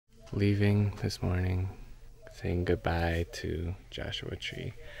leaving this morning, saying goodbye to Joshua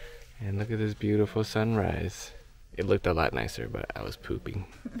Tree. And look at this beautiful sunrise. It looked a lot nicer, but I was pooping.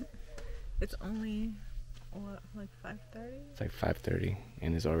 It's only, what, like 5:30? It's like 5:30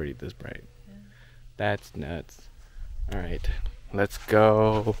 and it's already this bright. Yeah. That's nuts. Alright, let's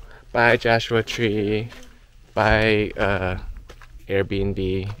go. Bye, Joshua Tree. Bye,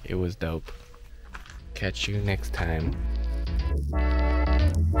 Airbnb. It was dope. Catch you next time.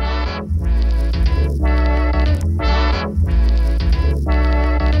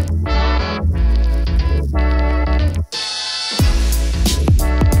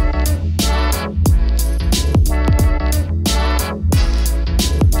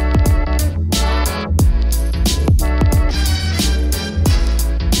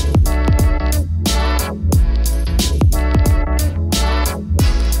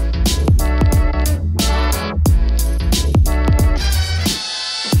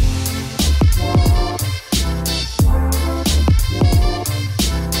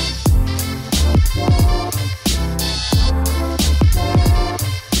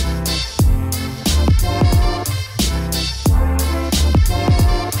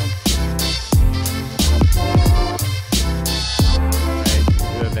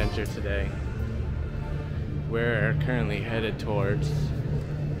 Today. We're currently headed towards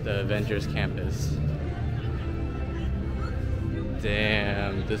the Avengers Campus.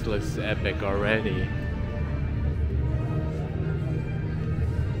 Damn, this looks epic already.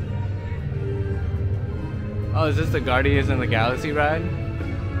 Oh, is this the Guardians of the Galaxy ride?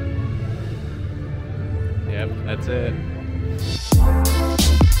 Yep, that's it.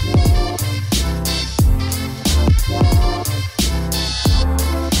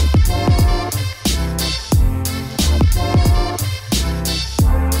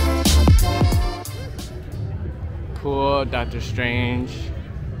 Cool, Doctor Strange,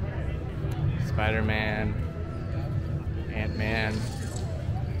 Spider-Man, Antman.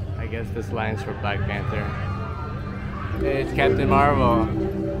 I guess this line's for Black Panther. Hey, it's Captain Marvel.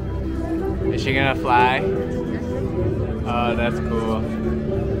 Is she gonna fly? Oh, that's cool.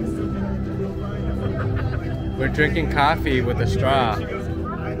 We're drinking coffee with a straw.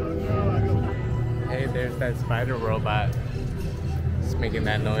 Hey, there's that spider robot. It's making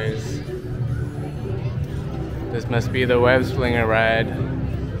that noise. This must be the web slinger ride.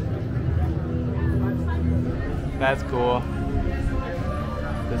 That's cool.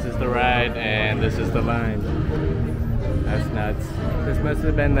 This is the ride and this is the line. That's nuts. This must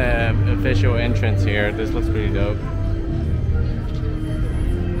have been the official entrance here. This looks pretty dope.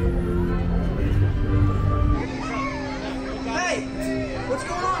 Hey! What's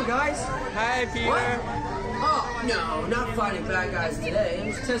going on, guys? Hi, Peter. What? Oh, no, not fighting bad guys today.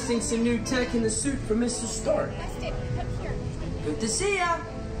 I'm just testing some new tech in the suit for Mr. Stark. Good to see ya!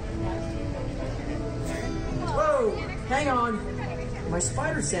 Whoa, hang on. My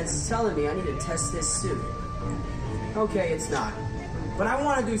spider sense is telling me I need to test this suit. Okay, it's not. But I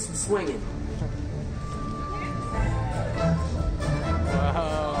want to do some swinging.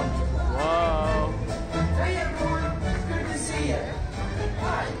 Whoa. Whoa. Hey, everyone. Good to see ya.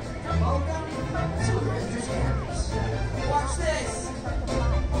 Hi. Welcome to Avengers Campus. Watch this.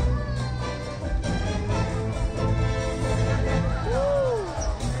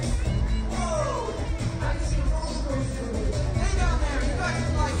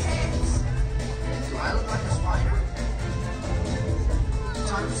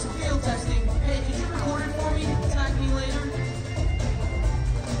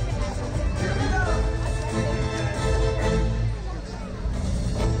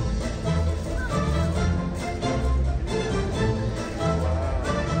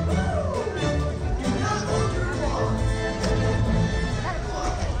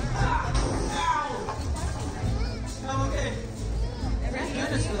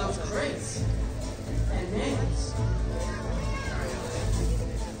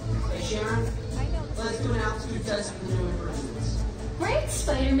 Great,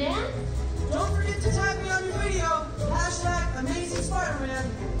 Spider-Man! Don't forget to tag me on your video. Hashtag Amazing Spider-Man.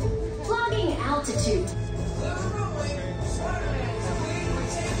 Vlogging altitude.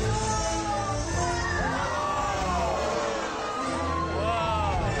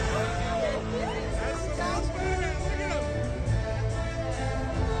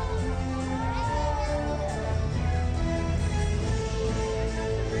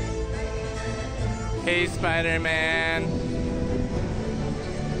 Hey, Spider-Man.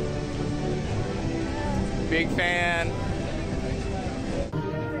 Big fan.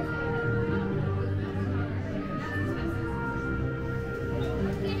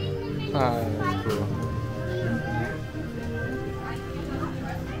 Ah, that's cool.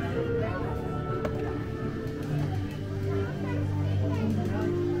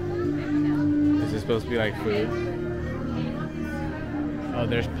 supposed to be like food. Oh,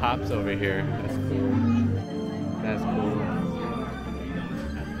 there's pops over here. That's cool. That's cool.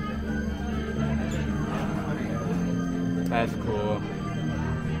 That's cool.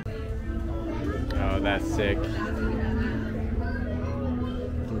 Oh, that's sick. You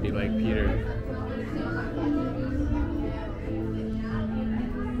can be like Peter.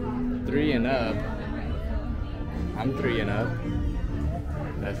 3 and up. I'm 3 and up.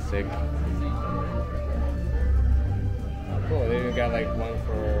 That's sick. Cool, they even got like one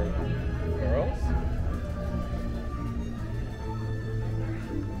for girls?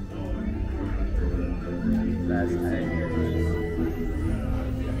 That's tight.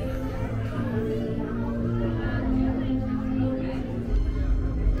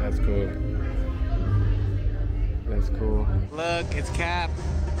 That's cool. That's cool. Look, it's Cap.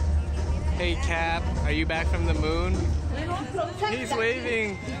 Hey Cap, are you back from the moon? He's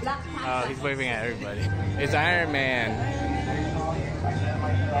waving. Oh, he's waving at everybody. It's Iron Man.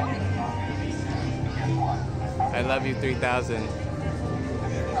 I love you 3000.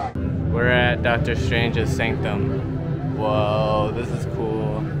 We're at Doctor Strange's sanctum. Whoa, this is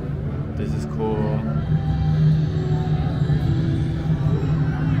cool. This is cool.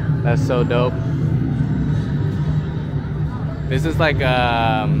 That's so dope. This is like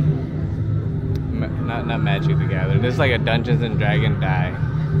not Magic the Gathering. This is like a Dungeons and Dragon die.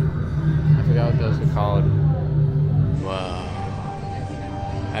 I forgot what those are called. Whoa.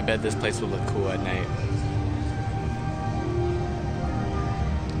 I bet this place will look cool at night.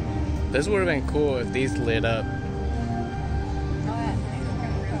 This would have been cool if these lit up.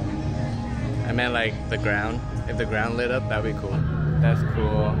 I meant like the ground. If the ground lit up, that'd be cool. That's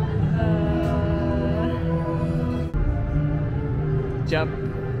cool. Jump.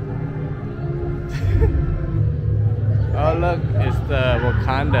 Oh look, it's the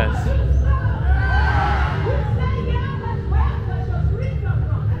Wakandas.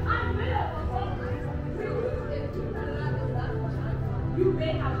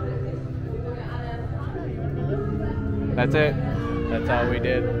 That's it. That's all we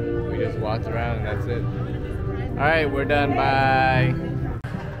did. We just walked around and that's it. Alright, we're done. Bye.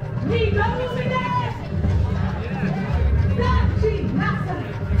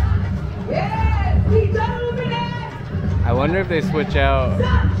 I wonder if they switch out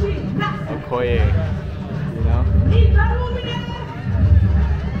Okoye, you know?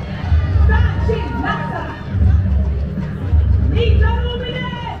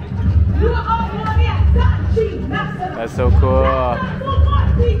 That's so cool.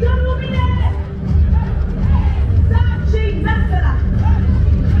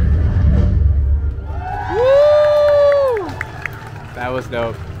 Woo! That was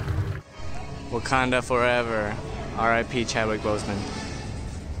dope. Wakanda forever. R.I.P. Chadwick Boseman.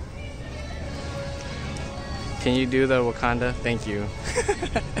 Can you do the Wakanda? Thank you.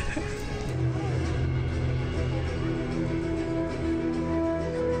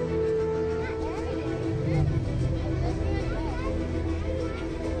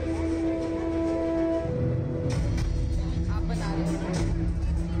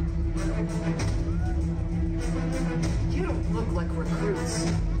 You don't look like recruits.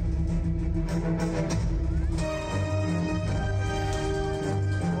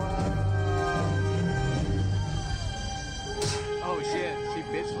 Oh shit, she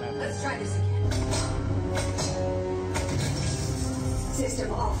bitch slapped. Let's try this again. System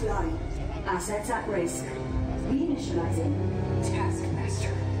offline. Assets at risk. Reinitializing.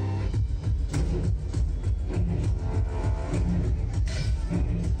 Taskmaster.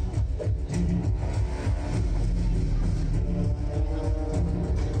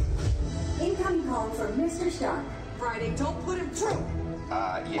 Incoming call from Mr. Stark. Friday, don't put him through.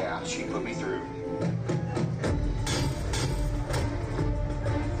 Yeah, she put me through.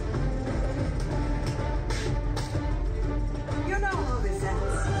 You know how this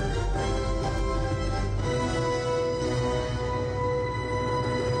ends.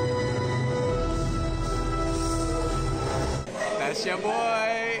 That's your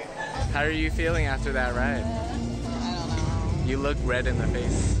boy. How are you feeling after that ride? I don't know. You look red in the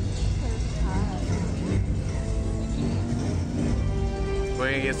face.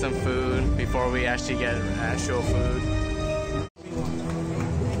 We're gonna get some food before we actually get actual food. I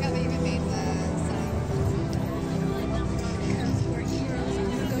got they even made the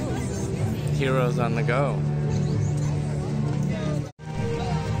Heroes on the go.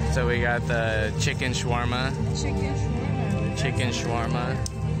 So we got the chicken shawarma. Chicken shawarma.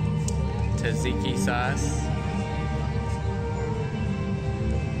 Tzatziki sauce.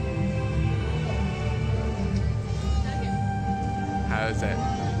 How is it?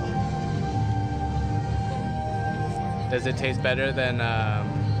 Does it taste better than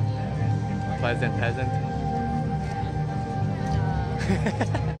Pleasant Peasant?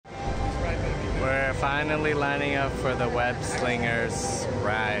 We're finally lining up for the Web Slingers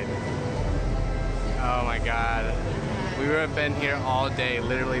ride. Oh my god. We would have been here all day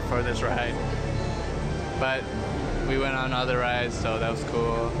literally for this ride. But we went on other rides, so that was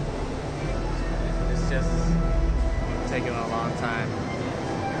cool. It's just taking a long time.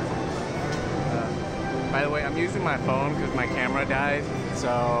 By the way, I'm using my phone because my camera died,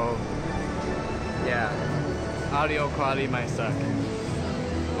 so yeah, audio quality might suck.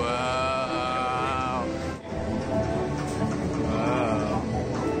 Whoa. Whoa.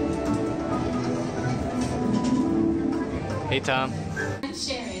 Hey Tom. I'm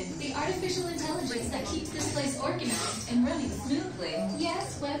Sharon, the artificial intelligence that keeps this place organized and running smoothly.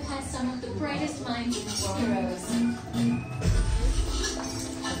 Yes, Webb has some of the brightest minds in the heroes.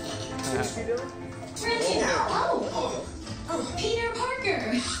 Brendan! Oh, Peter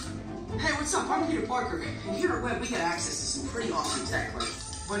Parker! Hey, what's up? I'm Peter Parker. And here at Webb, we got access to some pretty awesome tech. Like,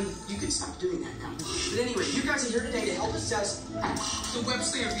 buddy, you can stop doing that now. But anyway, you guys are here today to help us test the Webb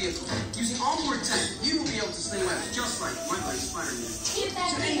Slinger vehicle. Using onboard tech, you will be able to sling web just like my buddy Spider-Man. Get that,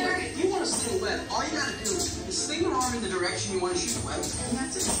 So Peter! anyway, if you want to sling a web, all you gotta do is sling your arm in the direction you want to shoot the web, and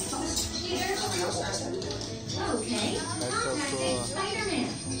that's it. It's awesome. Peter? Nothing else has to do. Okay. Contacting Spider-Man.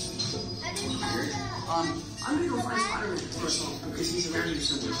 I'm gonna go find Spider-Man first of all, because he's around here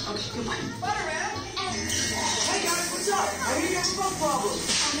somewhere. Okay, goodbye. Spider-Man! Hey guys, what's up? I hear you have a phone problem.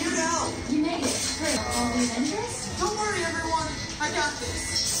 I'm here to help. You made it. Great. All the Avengers? Don't worry, everyone. I got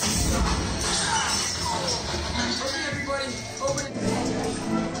this. Okay, everybody, open it.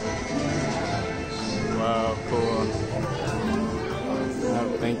 Wow, cool. Oh,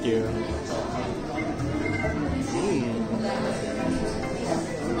 thank you.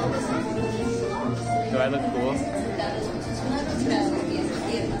 Do I look cool?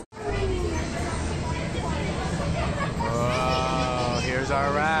 Oh, here's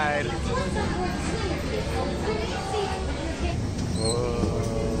our ride. Whoa.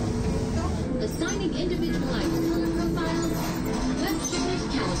 Assigning individualized color profiles. Web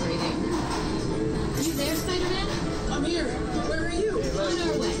calibrating. You there, Spider-Man? I'm here. Where are you? On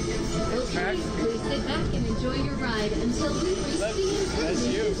our way. Okay, please sit back and enjoy your ride until we reach the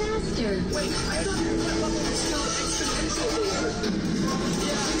intended disaster. Wait, I thought you were about to spell exponential.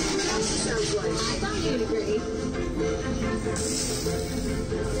 Yeah, that sounds right. I thought you'd agree.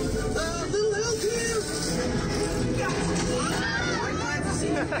 Little help here. I'm glad to see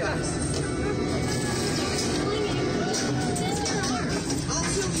you guys.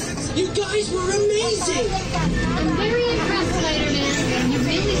 You guys were amazing! I'm very impressed, Spider-Man. You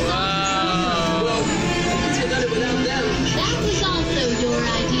really Well, I guess I done it without them. That was also your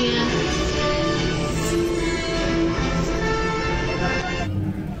idea.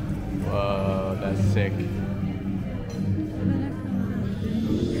 Whoa, that's sick.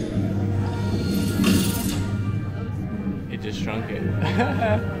 It just shrunk it.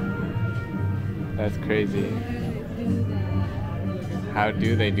 That's crazy. How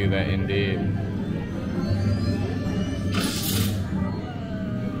do they do that indeed?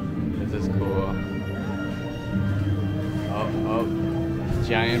 This is cool. Oh,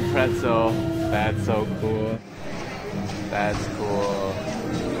 giant pretzel. That's so cool. That's cool.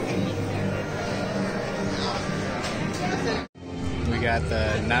 We got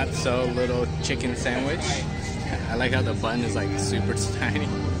the not so little chicken sandwich. I like how the bun is like super tiny.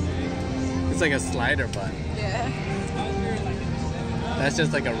 It's like a slider bun. Yeah. That's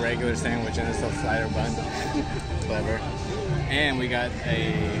just like a regular sandwich and it's a slider bun. Clever. And we got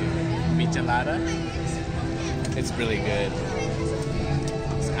a michelada. It's really good.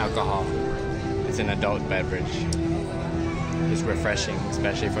 It's alcohol. It's an adult beverage. It's refreshing,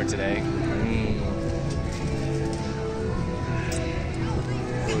 especially for today.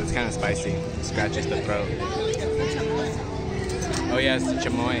 Ooh, it's kind of spicy. It scratches the throat. Oh yeah, it's the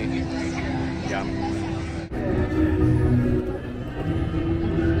chamoy. Yum.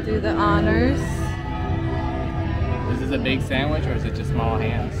 Do the honors. Is this a big sandwich or is it just small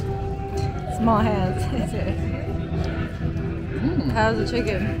hands? Small hands. How's the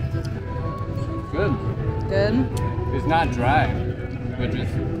chicken? Good. Good? It's not dry, which is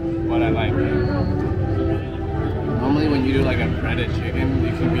what I like. Normally when you do like a breaded chicken,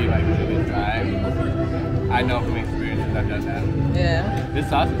 it can be like really dry. I know from experience that I've done that. Yeah. This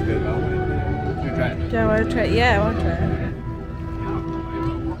sauce is good though. You try it. Do I want to try it? Yeah, I want to try it.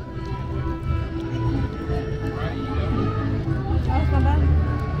 Oh, it's not bad.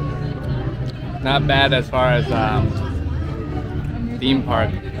 Not bad as far as theme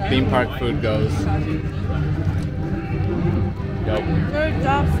park food goes. Nope. Good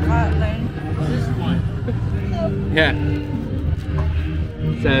job, Scotland. Yeah.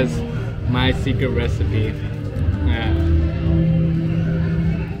 It says my secret recipe. Yeah.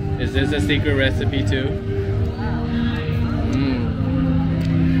 Is this a secret recipe too?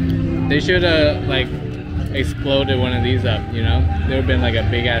 They should have like exploded one of these up, you know? There would have been like a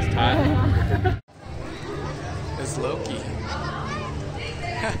big ass tot. It's Loki.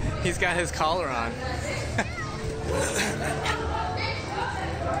 He's got his collar on.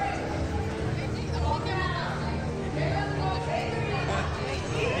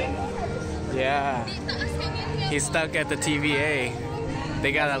 Yeah. He's stuck at the TVA.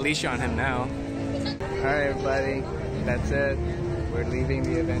 They got a leash on him now. Alright everybody, that's it. We're leaving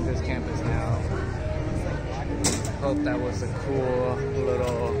the Avengers Campus now. Hope that was a cool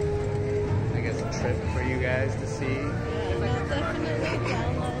little, I guess, trip for you guys to see.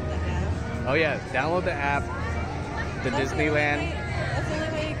 Oh yeah, download the app. The Disneyland. That's the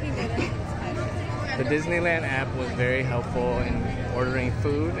only way you can get it. The Disneyland app was very helpful in ordering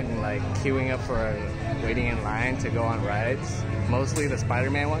food and like queuing up for waiting in line to go on rides. Mostly the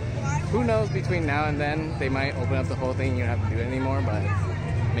Spider-Man one. Who knows, between now and then they might open up the whole thing, you don't have to do it anymore, but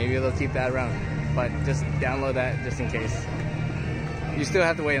maybe they'll keep that around. But just download that just in case. You still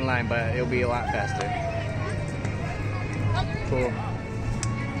have to wait in line, but it'll be a lot faster. Cool.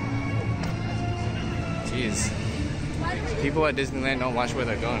 Jeez. People at Disneyland don't watch where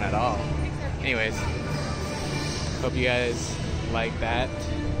they're going at all. Anyways, hope you guys like that.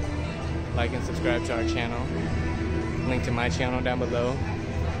 Like and subscribe to our channel. Link to my channel down below.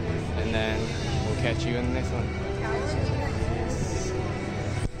 And then we'll catch you in the next one.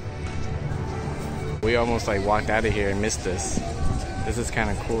 We almost like walked out of here and missed this. This is kind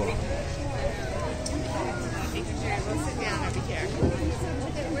of cool.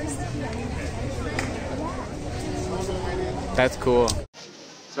 That's cool.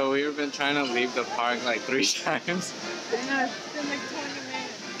 So we've been trying to leave the park like 3 times. I know, it's been like 20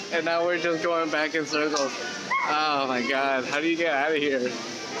 minutes. And now we're just going back in circles. Oh my god, how do you get out of here?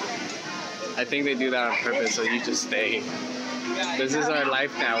 I think they do that on purpose so you just stay. This is our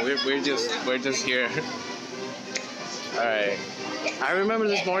life now. We're just here. Alright. I remember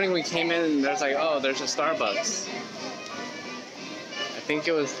this morning we came in and there's like, oh, there's a Starbucks. I think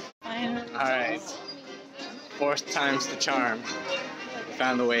it was. Alright. 4th time's the charm. We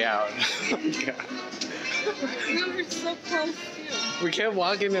found the way out. God. We were so close too. We kept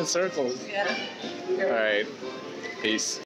walking in circles. Yeah. Alright. Peace.